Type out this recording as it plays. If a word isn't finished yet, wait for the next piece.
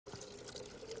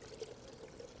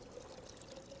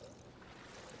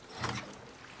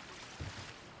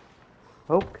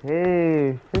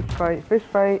Okay, fish fight, fish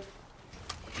fight.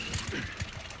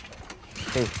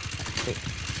 Hey, hey.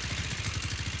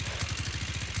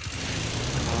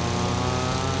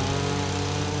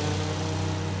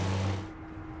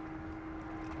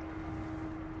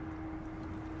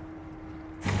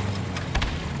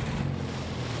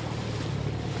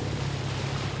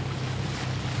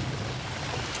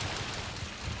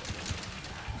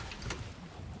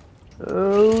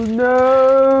 Oh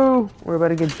no! We're about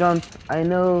to get jumped. I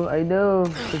know,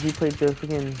 because we played the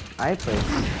freaking. I played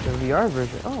the VR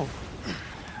version. Oh.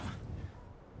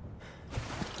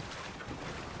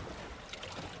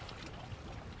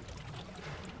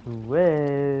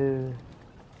 Well.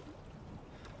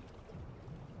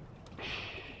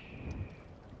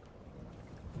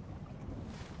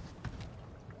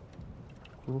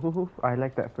 Ooh, I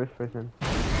like that first person.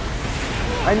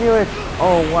 I knew it!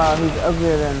 Oh wow, he's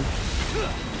uglier than.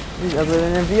 He's uglier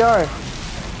than in VR.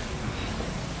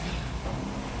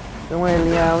 Don't worry,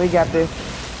 Leon, we got this.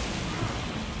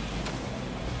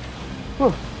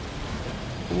 Whew.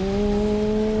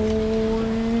 Ooh,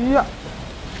 yeah.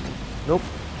 Nope.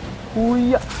 Ooh,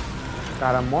 yeah.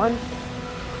 Got him once.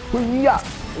 Ooh, yeah.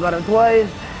 Got him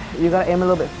twice. You gotta aim a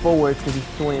little bit forward because he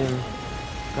swims.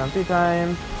 Got him 3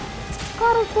 times.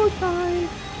 Got him 4 times.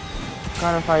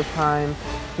 Got him 5 times.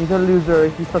 He's a loser.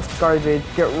 He sucks garbage.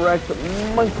 Get wrecked,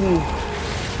 monkey.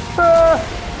 Ah!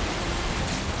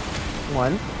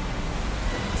 1,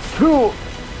 2.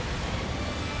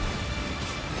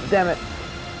 Damn it.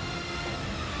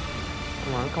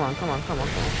 Come on, come on, come on, come on,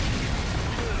 come on.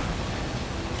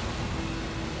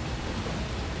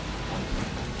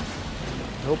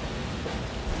 Nope.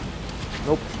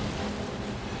 Nope.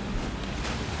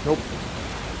 Nope.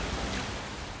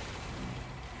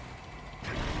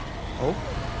 Oh.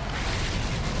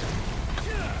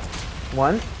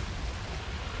 1.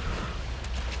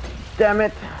 Damn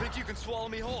it. Think you can swallow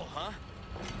me whole, huh?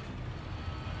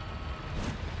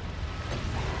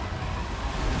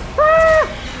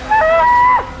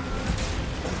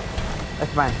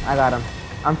 That's fine. I got him.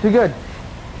 I'm too good.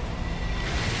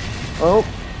 Oh.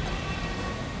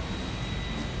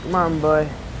 Come on, boy.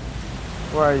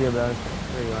 Where are you, bud?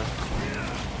 There you are.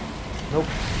 Nope.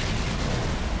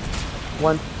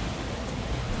 1.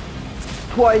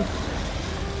 Twice.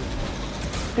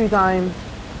 3 times.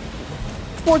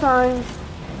 4 times.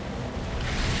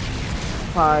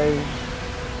 5.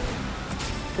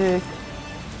 6.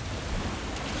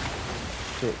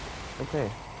 6. Okay.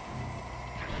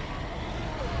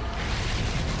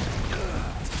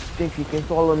 Think you can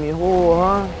swallow me whole,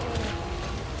 huh?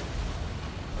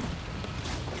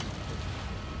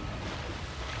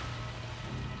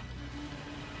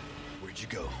 Where'd you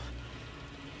go?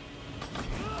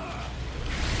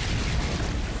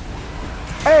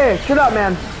 Hey, shut up,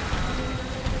 man.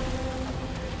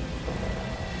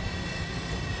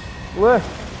 Look.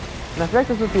 And I feel like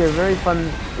this would be a very fun,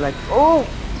 like, oh!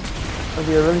 It would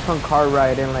be a really fun car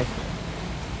ride in, like,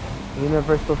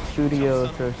 Universal Studios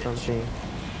or something.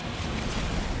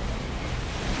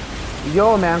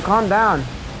 Yo, man, calm down.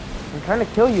 I'm trying to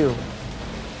kill you.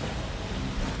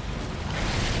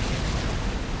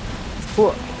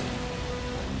 Cool.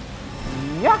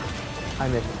 Yeah! I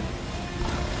missed.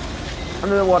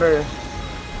 Under the water.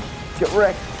 Get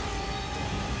wrecked.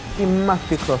 He must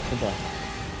be close to death.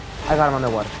 I got him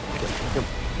underwater.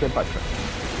 Get butt trick.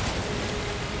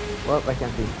 Well, I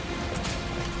can't see.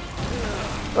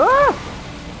 Ah!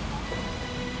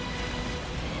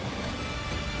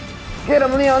 Get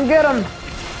him, Leon, get him!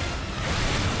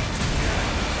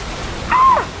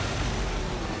 Ah!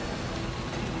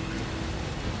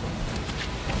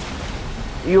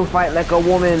 You fight like a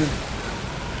woman.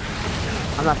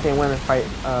 I'm not saying women fight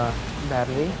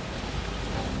badly.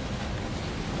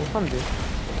 Well, some do.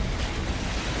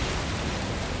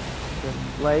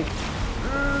 Just like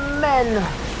men.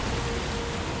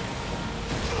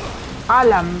 A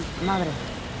la madre.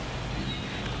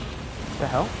 The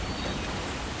hell?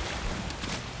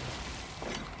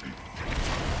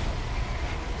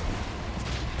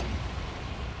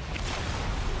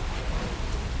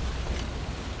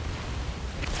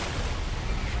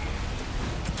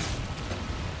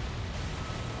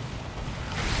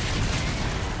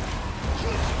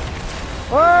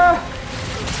 Ah!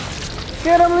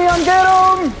 Get him, Leon, get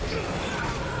him!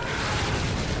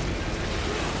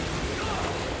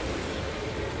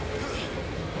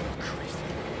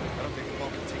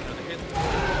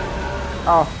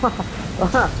 Oh,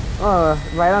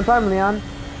 oh, right on time, Leon.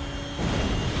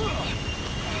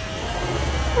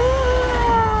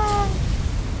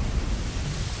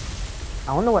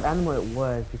 I wonder what animal it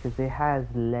was because it has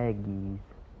leggies.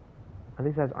 At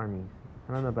least it has armies.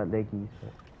 I don't know about leggies,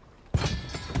 but...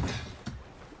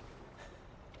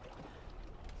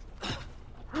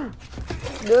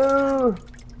 No!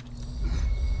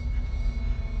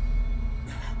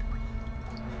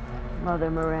 Mother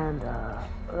Miranda.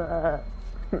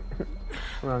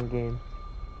 Wrong game.